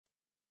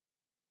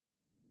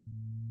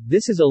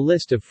This is a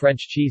list of French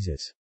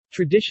cheeses.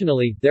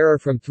 Traditionally, there are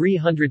from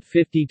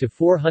 350 to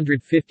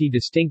 450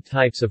 distinct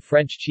types of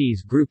French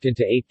cheese grouped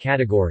into 8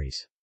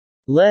 categories.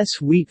 Les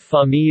 8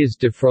 familles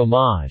de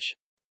fromage.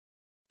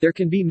 There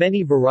can be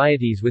many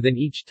varieties within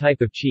each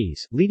type of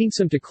cheese, leading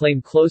some to claim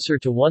closer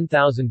to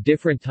 1,000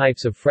 different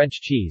types of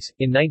French cheese.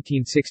 In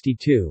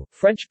 1962,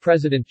 French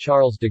President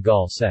Charles de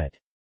Gaulle said,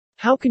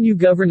 "How can you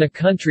govern a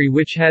country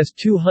which has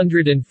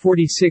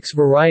 246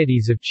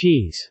 varieties of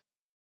cheese?"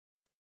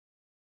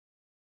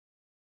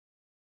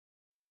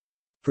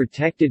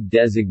 Protected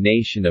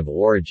designation of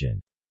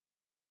origin.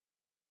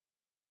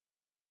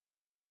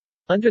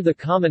 Under the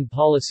common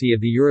policy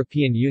of the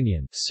European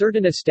Union,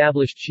 certain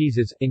established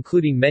cheeses,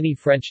 including many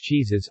French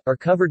cheeses, are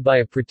covered by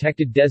a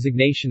protected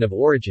designation of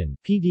origin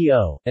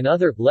 (PDO), and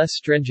other, less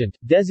stringent,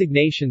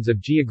 designations of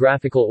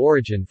geographical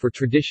origin for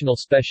traditional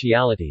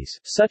specialities,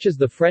 such as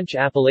the French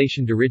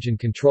Appellation d'origine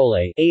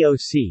contrôlée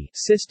 (AOC)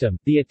 system,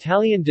 the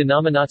Italian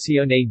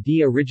Denominazione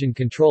di origine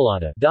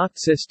controllata (DOC)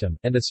 system,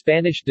 and the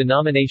Spanish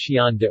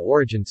Denominación de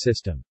Origen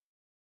system.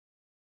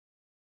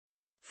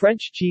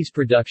 French cheese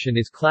production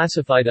is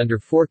classified under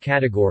 4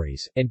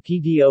 categories, and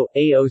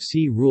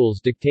PDO-AOC rules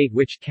dictate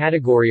which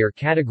category or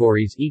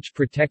categories each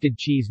protected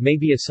cheese may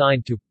be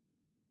assigned to.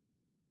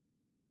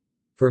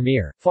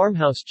 Fermier,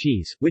 farmhouse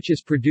cheese, which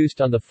is produced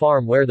on the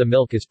farm where the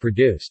milk is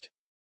produced.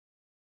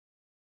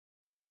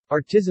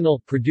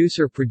 Artisanal,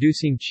 producer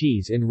producing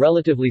cheese in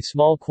relatively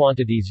small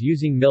quantities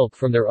using milk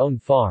from their own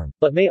farm,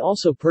 but may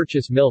also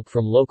purchase milk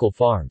from local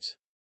farms.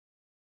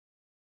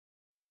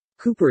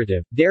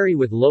 Cooperative, dairy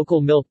with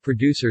local milk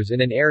producers in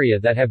an area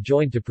that have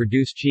joined to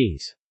produce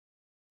cheese.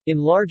 In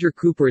larger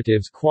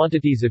cooperatives,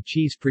 quantities of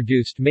cheese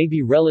produced may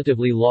be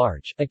relatively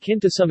large, akin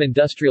to some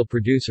industrial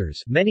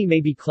producers. Many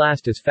may be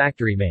classed as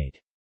factory-made.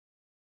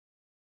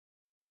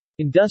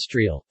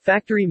 Industrial,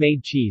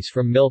 factory-made cheese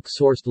from milk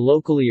sourced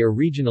locally or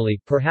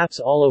regionally, perhaps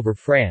all over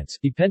France,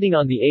 depending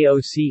on the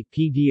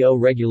AOC/PDO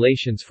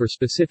regulations for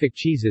specific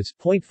cheeses.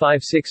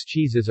 0.56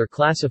 cheeses are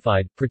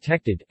classified,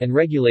 protected, and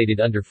regulated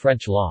under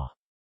French law.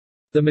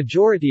 The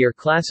majority are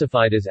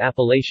classified as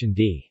Appellation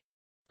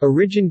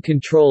d'origine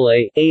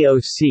contrôlée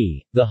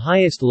 (AOC), the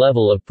highest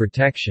level of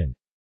protection.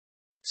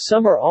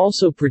 Some are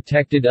also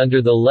protected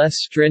under the less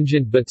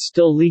stringent but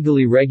still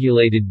legally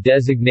regulated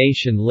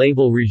designation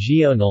label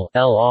régional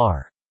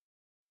 (LR).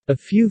 A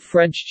few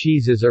French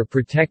cheeses are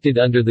protected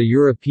under the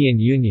European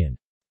Union's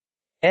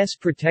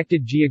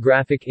Protected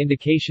Geographic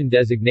Indication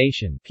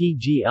Designation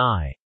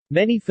 (PGI).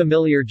 Many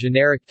familiar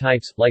generic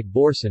types, like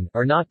Boursin,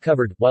 are not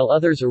covered, while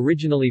others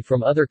originally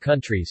from other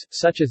countries,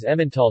 such as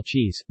Emmental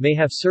cheese, may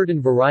have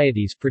certain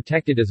varieties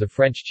protected as a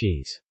French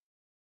cheese.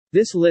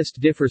 This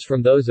list differs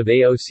from those of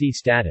AOC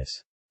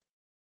status.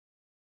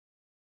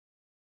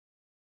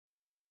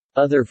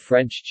 Other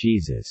French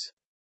cheeses.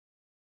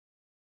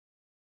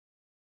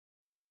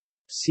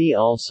 See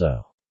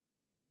also: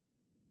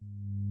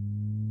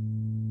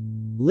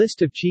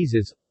 List of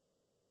cheeses,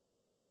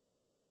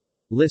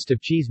 List of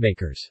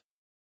cheesemakers.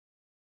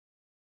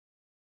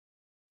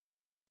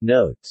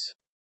 Notes.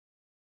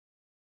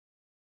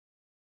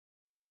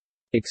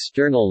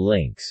 External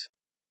links.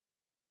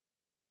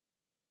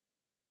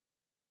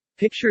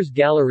 Pictures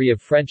gallery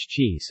of French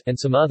cheese, and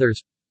some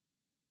others.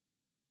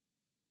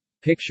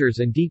 Pictures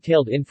and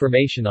detailed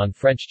information on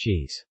French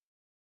cheese.